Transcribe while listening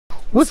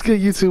What's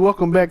good, YouTube?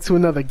 Welcome back to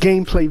another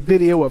gameplay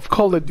video of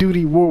Call of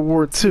Duty World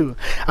War II.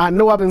 I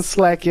know I've been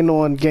slacking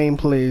on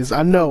gameplays.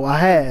 I know I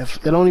have.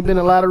 It only been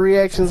a lot of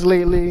reactions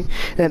lately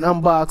and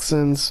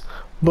unboxings,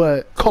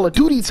 but Call of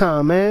Duty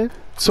time, man.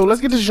 So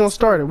let's get this joint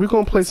started. We're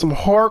gonna play some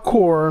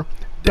hardcore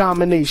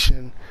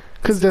domination,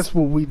 cause that's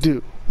what we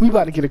do. We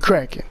about to get it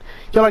cracking.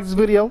 Y'all like this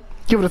video?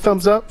 Give it a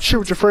thumbs up, share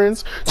with your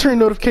friends, turn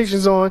your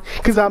notifications on,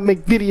 cause I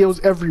make videos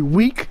every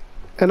week,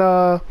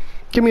 and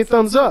give me a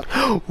thumbs up.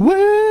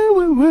 Woo,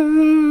 woo,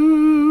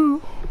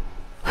 woo.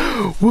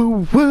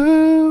 Woo,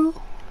 woo.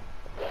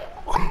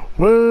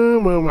 Woo, woo,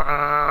 woo.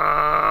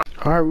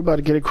 Alright, we about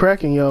to get it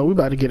cracking, y'all. We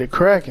about to get it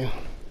cracking.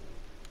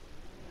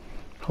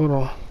 Hold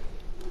on.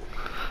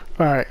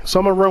 Alright, so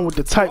I'm gonna run with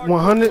the Type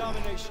 100.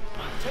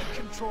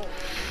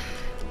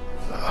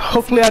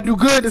 Hopefully I do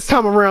good this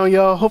time around,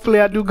 y'all. Hopefully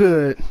I do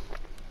good.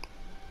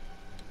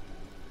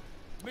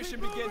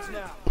 Mission begins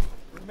now.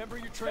 Remember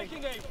your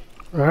training.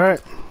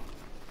 Alright.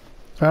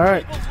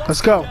 Alright,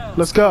 let's go.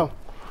 Let's go.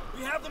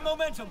 We have the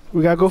momentum.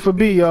 We gotta go for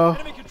B, y'all.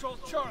 Enemy controls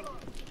Charlie.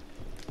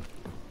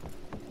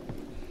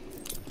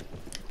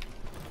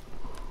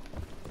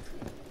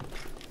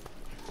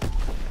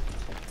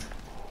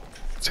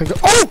 Take it.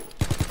 Oh!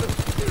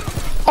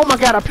 Oh my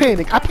god, I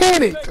panicked. I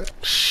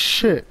panicked!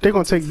 Shit, they're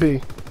gonna take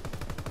B.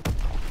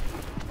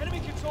 Enemy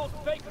controls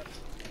Baker.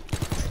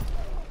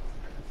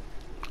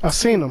 I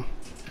seen them.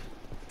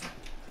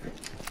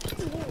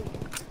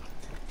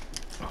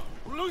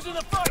 We're losing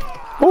the fight.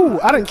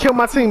 Ooh, I didn't kill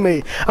my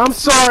teammate. I'm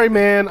sorry,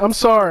 man. I'm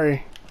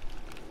sorry.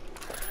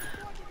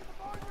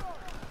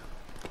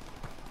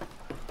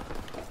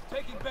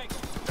 Taking Baker.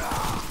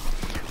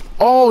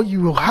 Oh,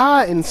 you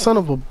hiding son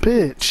of a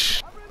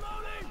bitch.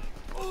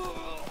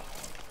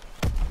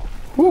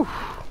 Whew.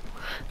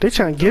 They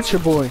trying to get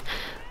your boy.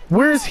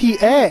 Where is he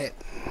at?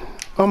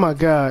 Oh my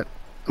god.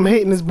 I'm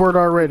hating this board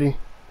already.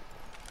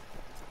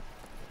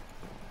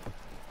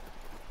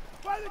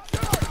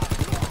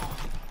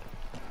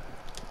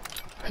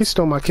 He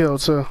stole my kill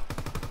too.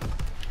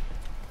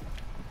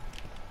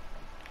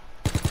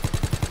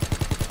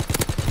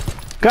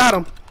 Got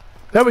him.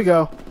 There we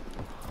go.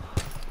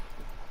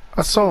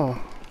 I saw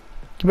him.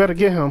 You better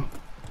get him.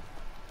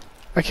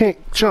 I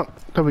can't jump.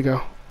 There we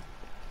go.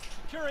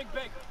 Securing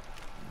Baker.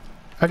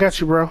 I got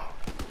you, bro.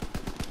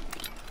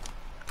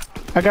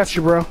 I got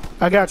you, bro.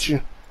 I got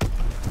you.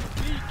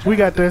 We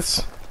got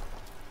this.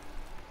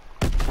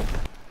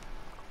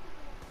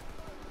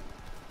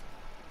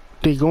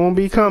 They gonna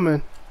be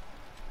coming.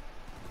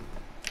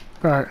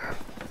 Alright.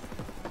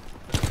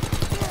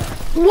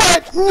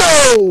 What?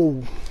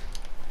 No!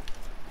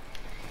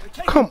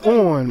 Come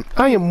on.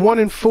 I am 1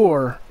 and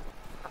 4.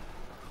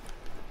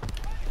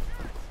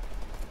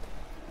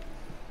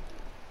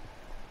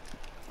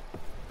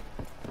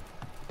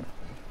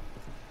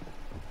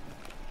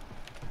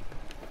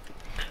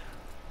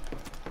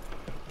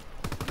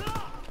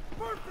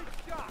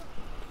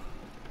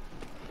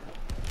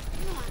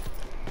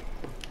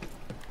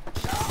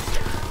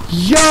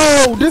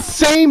 Yo, this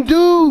same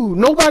dude.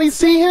 Nobody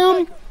see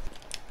him?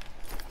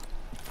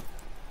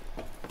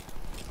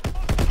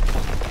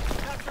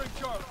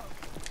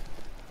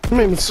 It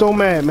made me so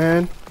mad,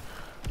 man.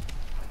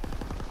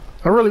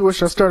 I really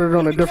wish I started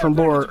on a different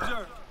board.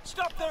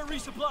 Stop there,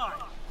 resupply.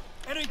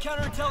 Enemy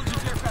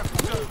counterintelligence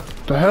aircraft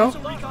observed. The hell?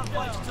 Some recon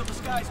flights until the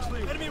sky's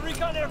clear. Enemy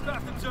recon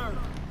aircraft observed.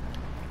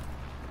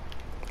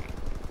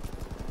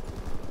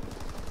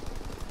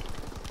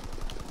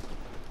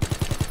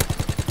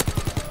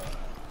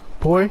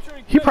 Boy,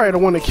 he probably the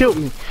one that killed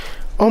me.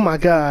 Oh my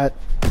god.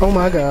 Oh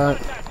my god.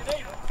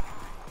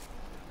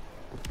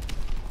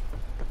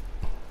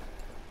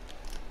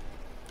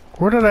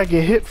 Where did I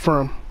get hit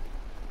from?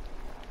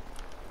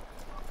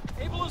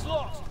 Able is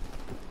lost.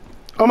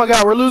 Oh my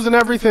god, we're losing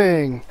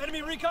everything.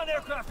 Enemy recon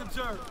aircraft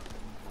observed.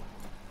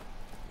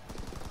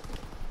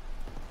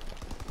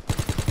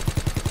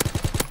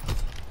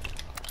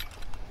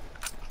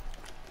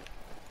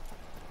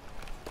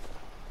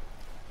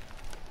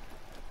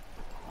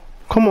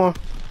 Come on.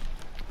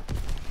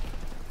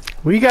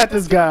 We got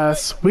this,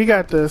 guys. We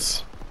got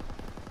this.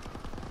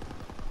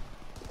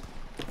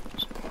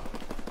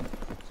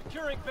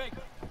 Securing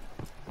Baker.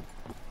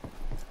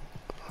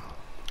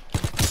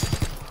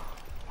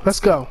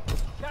 Let's go.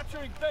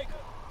 Capturing Baker.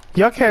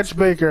 Y'all catch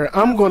Baker.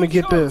 I'm gonna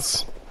get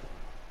this.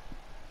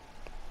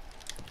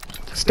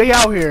 Stay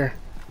out here.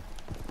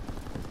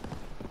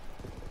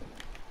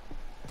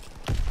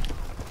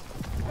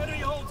 Enemy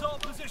holds all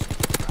positions.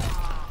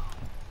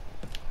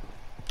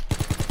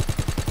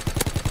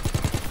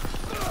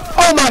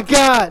 Oh my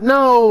god,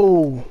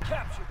 no!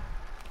 Captured.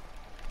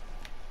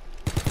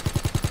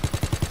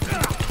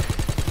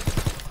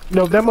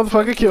 No, that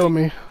motherfucker killed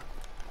me.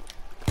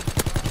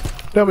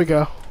 There we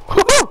go.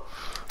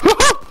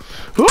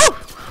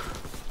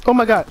 Oh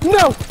my god,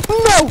 no!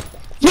 No!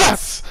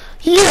 Yes!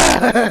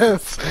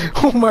 Yes!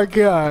 Oh my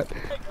god.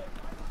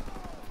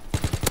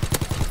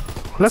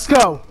 Let's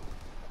go.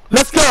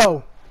 Let's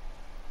go!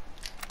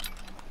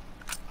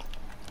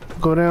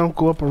 Go down,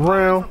 go up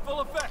around.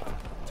 Full effect.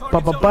 Bow,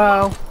 bow,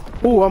 bow.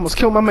 Ooh, I almost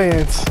killed my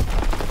mans.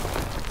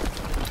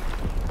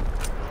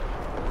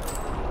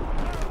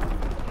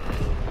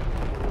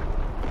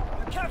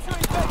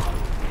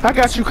 I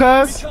got you,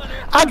 cuz.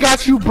 I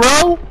got you,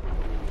 bro.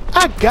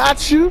 I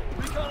got you.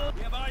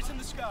 We have eyes in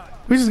the sky.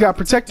 We just gotta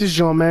protect this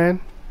joint, man.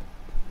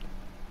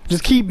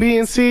 Just keep B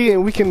and C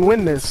and we can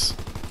win this.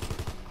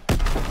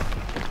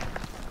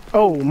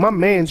 Oh, my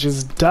man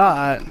just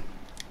died.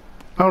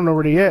 I don't know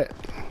where he at.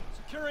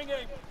 Securing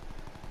A.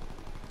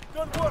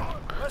 Good work.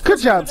 Let's Good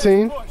go job, to the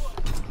team. next push.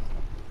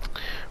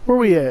 Where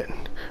we at?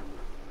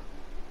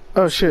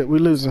 Oh shit, we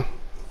losing.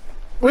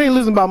 We ain't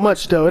losing by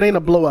much though. It ain't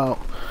a blowout.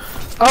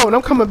 Oh, and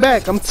I'm coming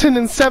back. I'm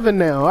 10-7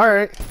 now. All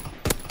right.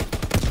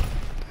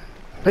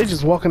 They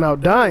just walking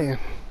out dying.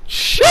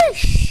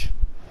 Sheesh.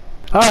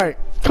 All right,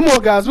 come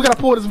on, guys. We gotta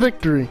pull this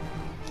victory.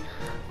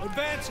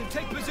 Advance and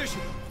take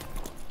position.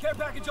 Care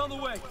package on the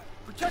way.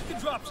 Protect the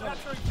drop zone.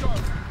 Capturing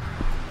Charlie.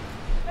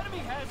 Enemy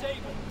has A.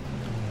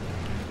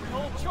 We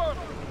hold Charlie.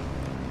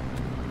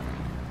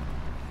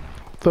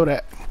 Throw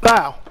that.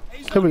 Bow.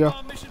 Here we go.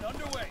 Bomb mission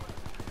underway.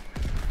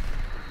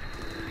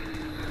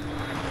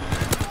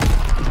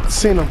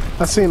 Seen him.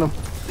 I seen him.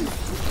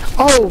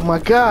 Oh my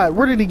God.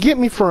 Where did he get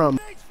me from?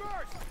 Thanks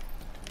first.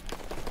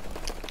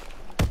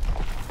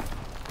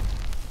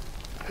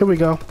 Here we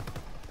go.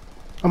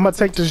 I'm gonna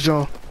take this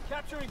joint.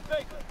 Capturing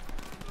Baker.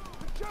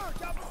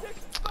 Charge out for 6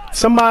 spots.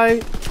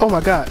 Somebody. Oh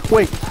my God.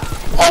 Wait.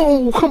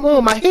 Oh, come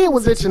on. My head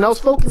was itching. I was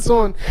focused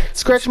on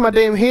scratching my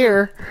damn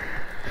hair.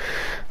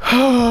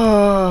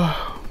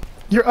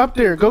 You're up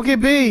there. Go get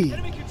B.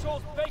 Enemy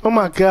controls Baker. Oh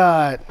my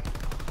God.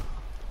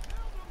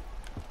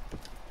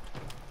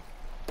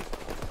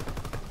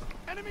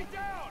 Enemy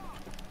down.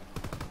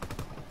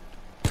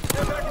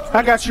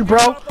 I got you, bro.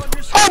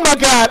 Oh my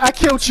God. I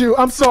killed you.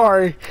 I'm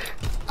sorry.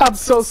 I'm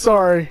so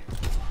sorry.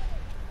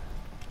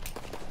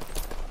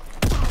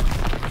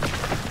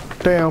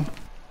 Damn.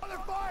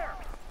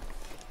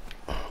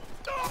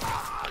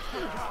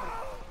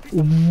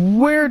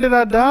 Where did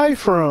I die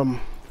from?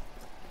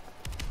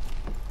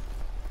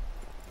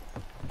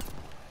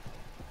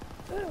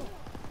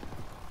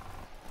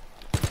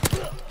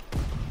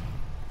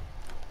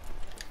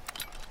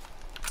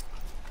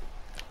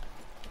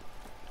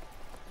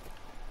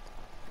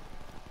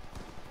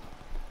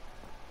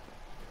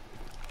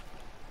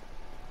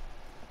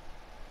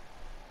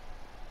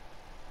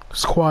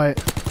 It's quiet.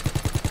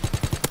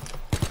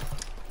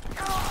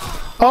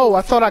 Oh,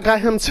 I thought I got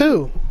him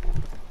too.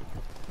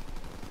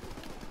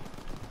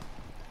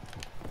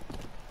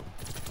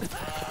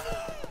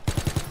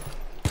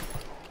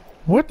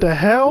 What the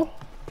hell?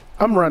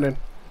 I'm running.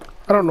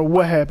 I don't know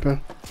what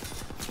happened.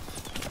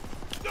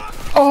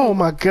 Oh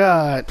my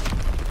God.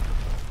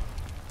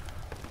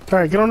 All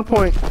right, get on the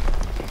point.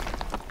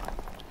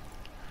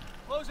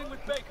 Closing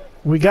with Baker.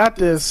 We got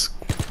this.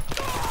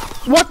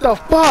 What the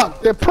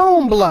fuck? The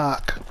prone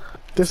block.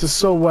 This is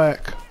so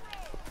whack.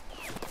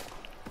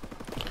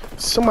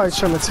 Somebody's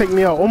trying to take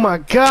me out. Oh my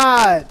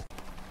God.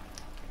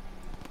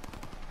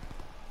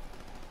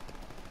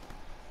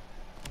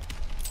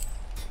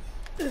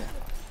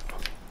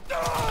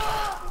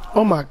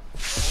 Oh my,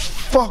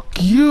 fuck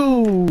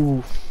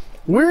you.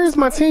 Where is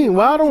my team?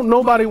 Why don't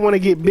nobody want to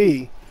get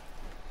B?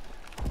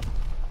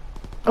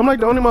 I'm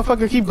like the only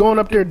motherfucker keep going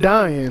up there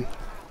dying.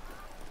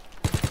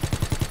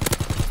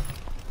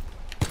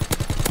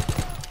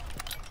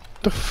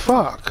 The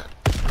fuck?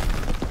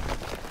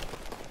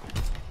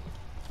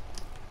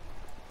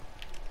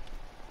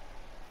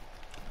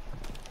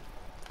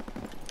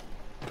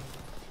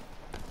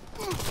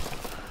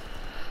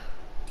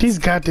 These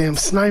goddamn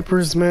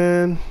snipers,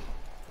 man.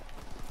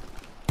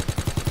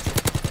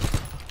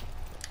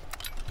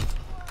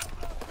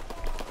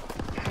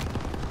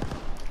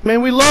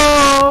 Man, we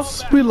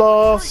lost. We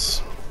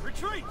lost.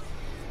 Retreat.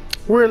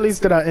 Where at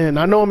least did I end?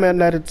 I know I'm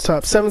at the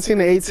top.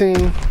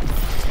 17-18.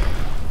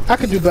 I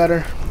could do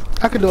better.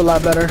 I could do a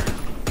lot better.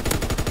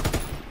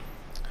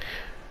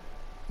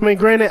 I mean,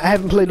 granted, I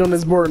haven't played on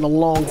this board in a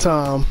long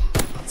time.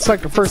 It's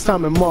like the first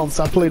time in months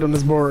I played on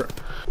this board.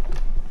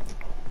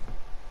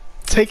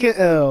 Taking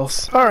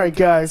L's. Alright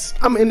guys,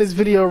 I'm in this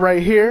video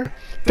right here.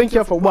 Thank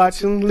y'all for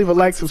watching. Leave a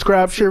like,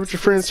 subscribe, share with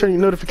your friends, turn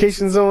your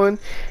notifications on.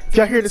 If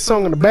y'all hear the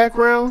song in the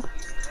background,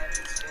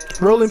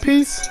 Roll in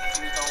Peace,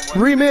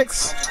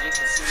 remix,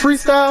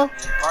 freestyle.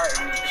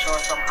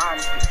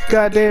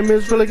 Goddamn,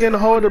 it's really getting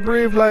hard to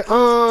breathe like,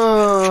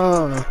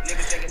 Yo,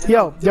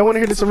 y'all want to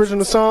hear this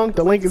original song?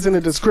 The link is in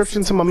the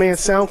description to my man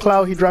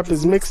SoundCloud. He dropped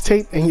his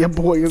mixtape and your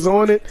boy is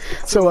on it.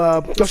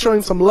 So, go show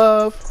him some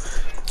love.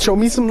 Show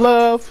me some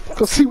love.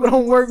 Go see what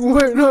I'm working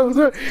with.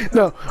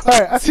 No.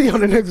 Alright, I'll see you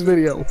on the next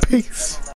video. Peace.